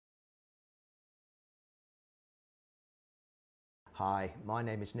Hi, my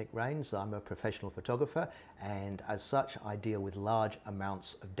name is Nick Rains. I'm a professional photographer, and as such I deal with large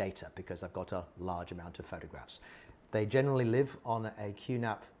amounts of data because I've got a large amount of photographs. They generally live on a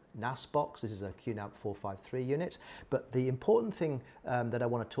QNAP NAS box. This is a QNAP 453 unit, but the important thing that I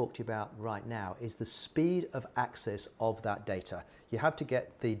want to talk to you about right now is the speed of access of that data. You have to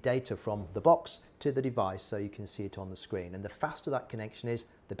get the data from the box to the device so you can see it on the screen, and the faster that connection is,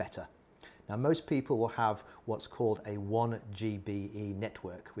 the better. Now, most people will have what's called a 1 GBE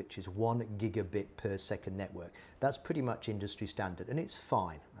network, which is 1 gigabit per second network. That's pretty much industry standard, and it's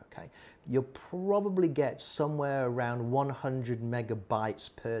fine, okay? You'll probably get somewhere around 100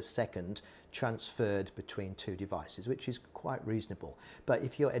 megabytes per second transferred between two devices, which is quite reasonable. But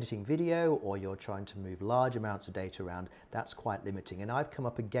if you're editing video or you're trying to move large amounts of data around, that's quite limiting, and I've come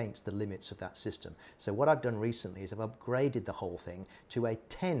up against the limits of that system. So what I've done recently is I've upgraded the whole thing to a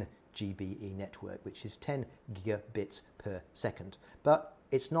 10 GBE network, which is 10 gigabits per second. But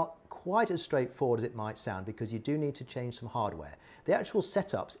it's not quite as straightforward as it might sound, because you do need to change some hardware. The actual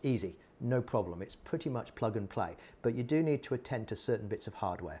setup's easy, no problem. It's pretty much plug and play, but you do need to attend to certain bits of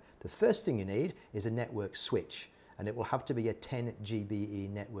hardware. The first thing you need is a network switch, and it will have to be a 10 GBE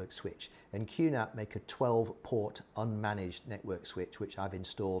network switch. And QNAP make a 12-port unmanaged network switch, which I've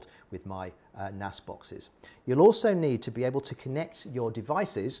installed with my NAS boxes. You'll also need to be able to connect your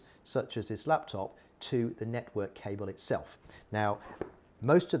devices, such as this laptop, to the network cable itself. Now,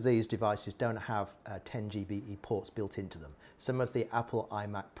 most of these devices don't have 10 GBE ports built into them. Some of the Apple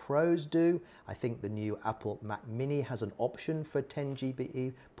iMac Pros do. I think the new Apple Mac Mini has an option for 10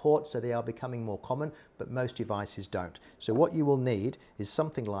 GBE ports, so they are becoming more common, but most devices don't. So what you will need is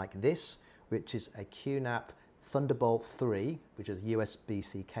something like this, which is a QNAP Thunderbolt 3, which is a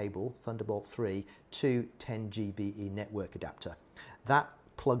USB-C cable, Thunderbolt 3 to 10 GBE network adapter. That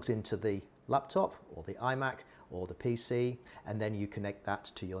plugs into the laptop or the iMac or the PC, and then you connect that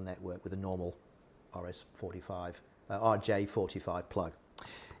to your network with a normal RJ45 plug.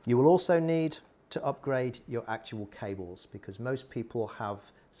 You will also need to upgrade your actual cables, because most people have,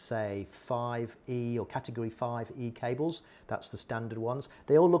 say, 5E or category 5E cables. That's the standard ones.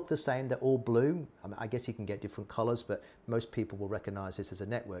 They all look the same, they're all blue. I guess you can get different colors, but most people will recognize this as a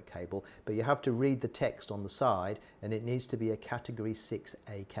network cable. But you have to read the text on the side, and it needs to be a category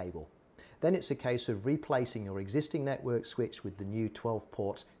 6A cable. Then it's a case of replacing your existing network switch with the new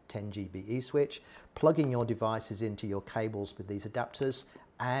 12-port 10 GBE switch, plugging your devices into your cables with these adapters,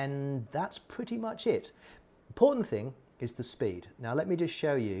 and that's pretty much it. Important thing is the speed. Now let me just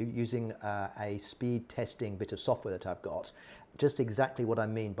show you, using a speed testing bit of software that I've got, just exactly what I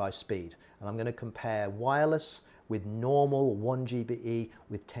mean by speed. And I'm going to compare wireless with normal 1 GBE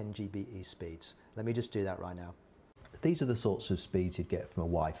with 10 GBE speeds. Let me just do that right now. These are the sorts of speeds you'd get from a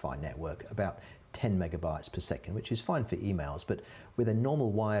Wi-Fi network, about 10 megabytes per second, which is fine for emails, but with a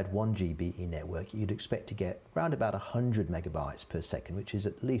normal wired 1 GBE network, you'd expect to get around about 100 megabytes per second, which is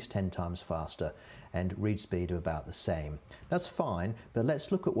at least 10 times faster, and read speed of about the same. That's fine, but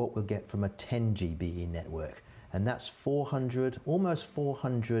let's look at what we'll get from a 10 GBE network, and that's 400, almost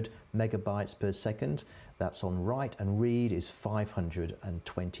 400 megabytes per second. That's on write, and read is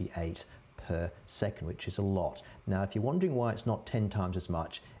 528 per second, which is a lot. Now, if you're wondering why it's not 10 times as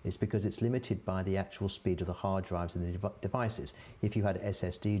much, it's because it's limited by the actual speed of the hard drives in the devices. If you had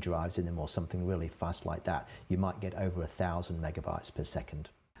SSD drives in them or something really fast like that, you might get over 1,000 megabytes per second.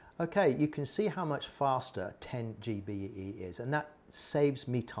 Okay, you can see how much faster 10 GBE is, and that saves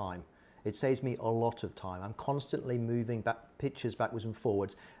me time. It saves me a lot of time. I'm constantly moving pictures backwards and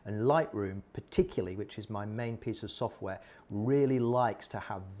forwards, and Lightroom particularly, which is my main piece of software, really likes to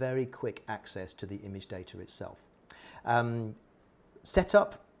have very quick access to the image data itself.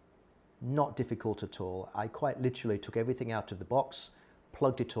 Setup, not difficult at all. I quite literally took everything out of the box,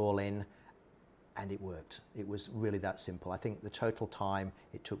 plugged it all in, and it worked. It was really that simple. I think the total time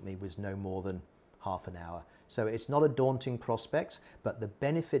it took me was no more than half an hour. So it's not a daunting prospect, but the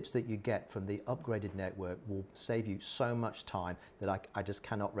benefits that you get from the upgraded network will save you so much time that I just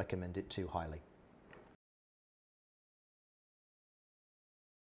cannot recommend it too highly.